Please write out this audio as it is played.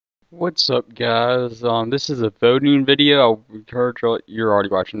What's up, guys? This is a voting video. I encourage you're already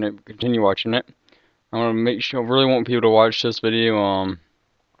watching it, but continue watching it. I want to make sure, I really want people to watch this video on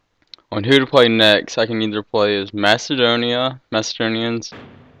who to play next. I can either play as Macedonians,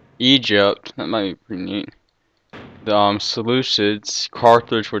 Egypt, that might be pretty neat. The Seleucids,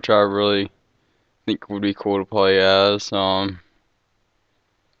 Carthage, which I really think would be cool to play as.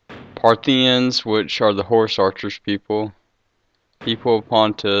 Parthians, which are the horse archers people. People of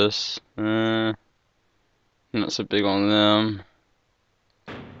Pontus, not so big on them.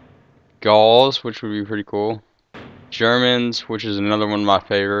 Gauls, which would be pretty cool. Germans, which is another one of my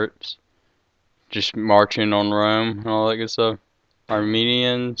favorites. Just marching on Rome and all that good stuff.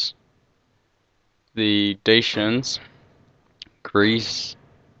 Armenians. The Dacians. Greece.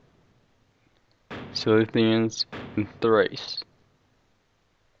 Scythians. And Thrace.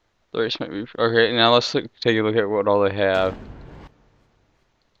 Thrace might be... Okay, now let's take a look at what all they have.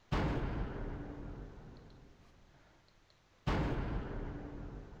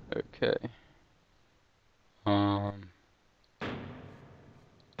 Okay.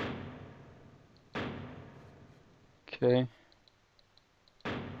 Okay.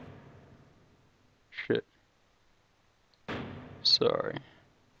 Shit. Sorry.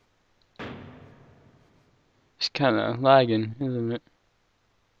 It's kinda lagging, isn't it?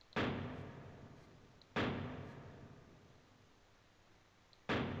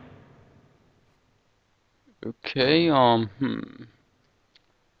 Okay,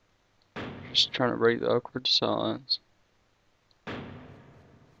 Just trying to break the awkward silence.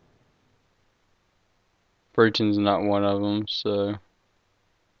 Britain's not one of them, so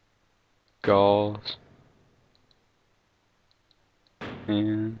Gauls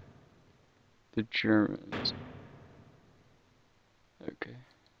and the Germans. Okay.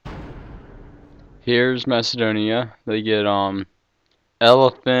 Here's Macedonia. They get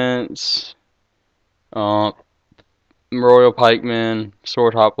elephants, royal pikemen,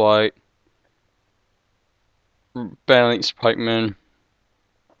 sword hoplite, phalanx pikemen,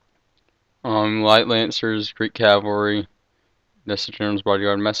 light lancers, Greek cavalry. That's the Germans'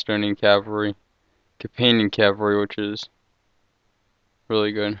 bodyguard. Macedonian cavalry, companion cavalry, which is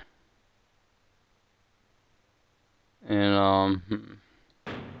really good. And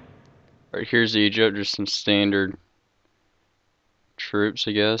right here's Egypt, just some standard troops,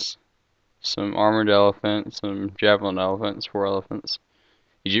 I guess. Some armored elephants, some javelin elephants, 4 elephants.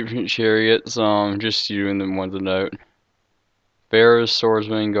 Egyptian chariots, just doing them ones of note. Pharaoh's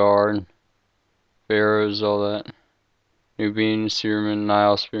swordsman guard. Pharaoh's all that. Nubian spearmen,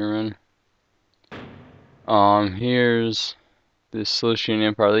 Nile spearmen. Here's the Seleucian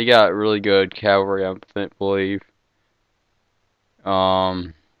Empire. They got really good cavalry, I believe.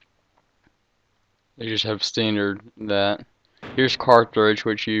 They just have standard that. Here's Carthage,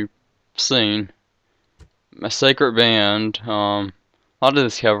 which you've seen. A sacred band. A lot of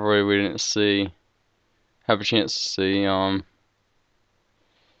this cavalry we didn't have a chance to see.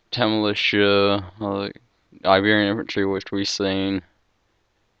 Militia, Iberian infantry, which we've seen.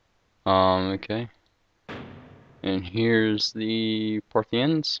 Okay. And here's the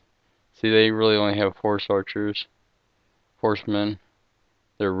Parthians. See, they really only have horsemen.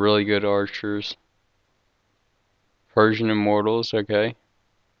 They're really good archers. Persian Immortals, okay.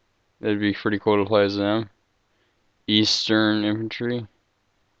 That'd be pretty cool to play as them. Eastern Infantry.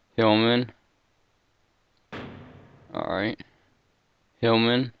 Hillmen. Alright.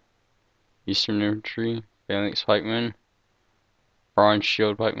 Hillmen. Eastern Infantry. Phalanx Pikemen. Bronze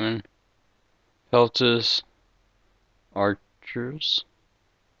Shield Pikemen. Peltas. Archers.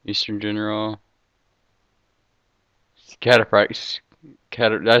 Eastern General. Cataphracts.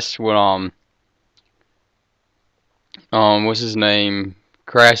 That's what, what's his name?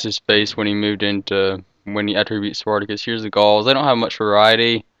 Crassus faced when he moved into, after he beat Spartacus. Here's the Gauls. They don't have much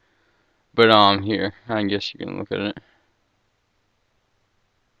variety. But, here. I guess you can look at it.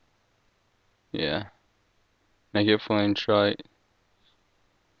 Yeah. Make it flame trite.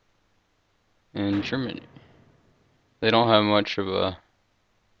 In Germany. They don't have much of a...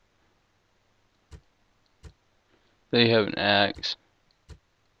 They have an axe.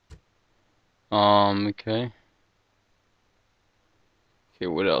 Okay. Okay,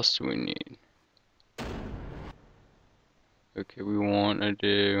 what else do we need? Okay, we want to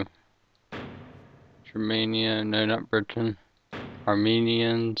do... Germania, no, not Britain.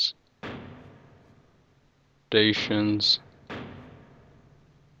 Armenians. Dacians.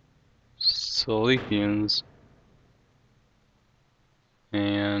 Scythians.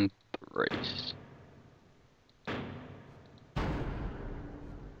 And Thrace.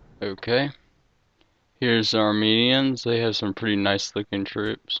 Okay. Here's the Armenians. They have some pretty nice looking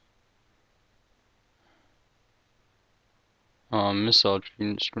troops. missile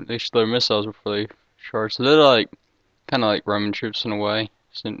units. They should throw missiles before they charge. So they're like kind of like Roman troops in a way,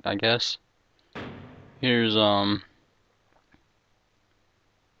 I guess. Here's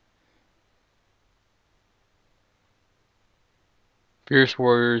fierce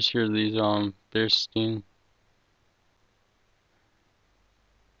warriors. Here are these Bearstein.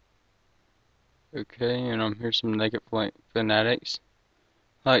 Okay, and here's some naked flank fanatics.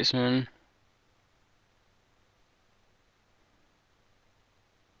 Lightsmen.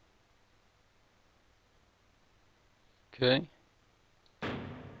 Okay.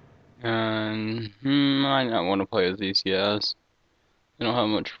 And I might not want to play with these guys. They don't have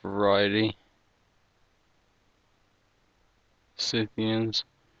much variety. Scythians.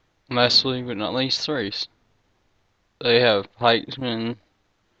 Lastly, but not least, Thrace. They have pikesmen.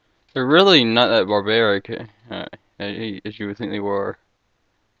 They're really not that barbaric, as you would think they were.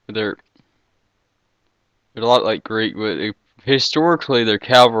 But they're a lot like Greek, but historically their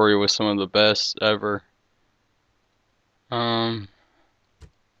cavalry was some of the best ever.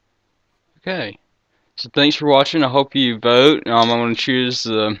 Okay. So thanks for watching. I hope you vote. I'm going to choose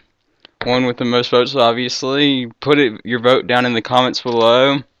the one with the most votes, obviously. Put your vote down in the comments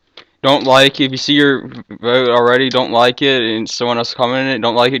below. Don't like if you see your vote already, don't like it, and someone else commented it,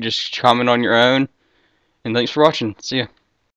 don't like it, just comment on your own. And thanks for watching. See ya.